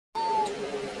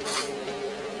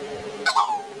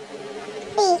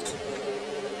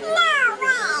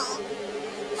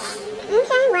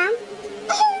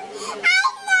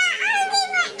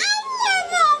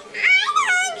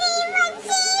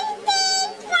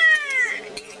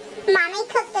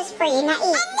for you. Now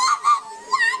eat.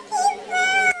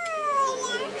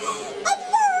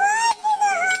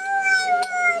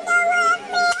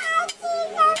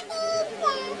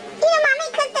 You know, Mommy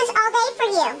cooked this all day for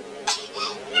you.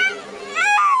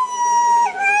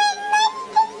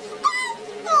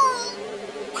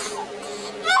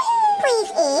 Please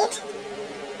eat.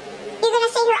 You're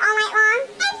gonna sit here all night long?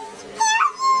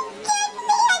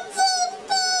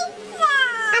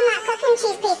 I'm not cooking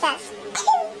cheese pizzas.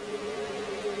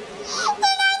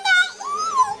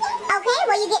 Okay,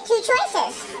 well you get two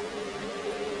choices.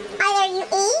 Either you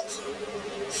eat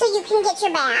so you can get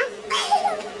your bath,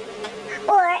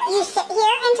 or you sit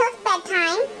here until it's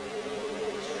bedtime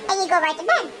and you go right to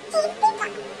bed.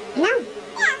 No.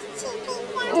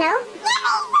 No.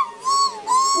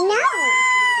 No.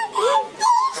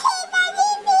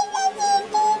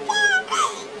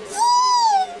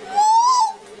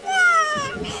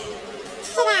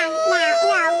 Sit down.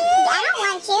 No. I don't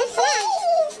want you. Sit down.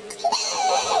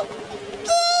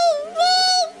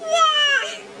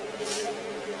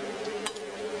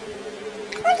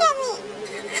 Look at me.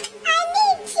 I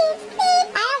need cheese pizza.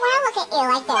 I don't want to look at you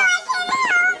like that.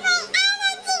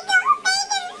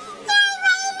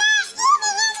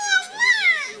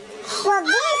 Well,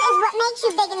 this is what makes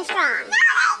you big and strong.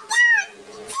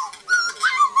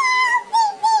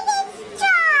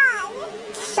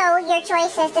 So your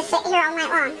choice is to sit here all night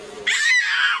long.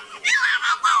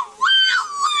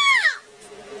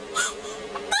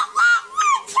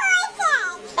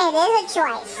 It is a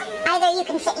choice. Either you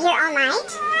can sit here all night.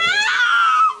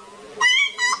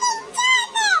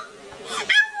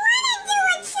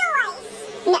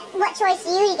 No, what choice do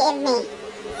you give me?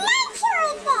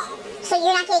 So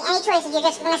you're not getting any choices. You're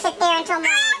just going to sit there until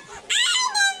morning.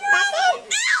 That's it.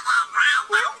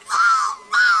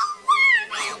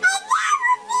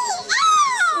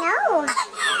 No.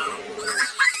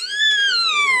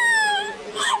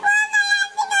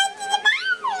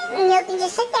 You can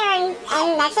just sit there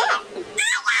and that's it.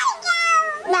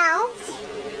 No.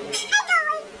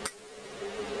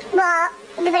 Well,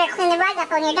 you better clean the rug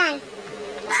up when you're done.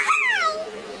 Why?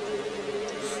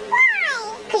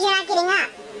 Because you're not getting up.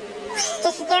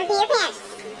 Just sit there and pee your pants.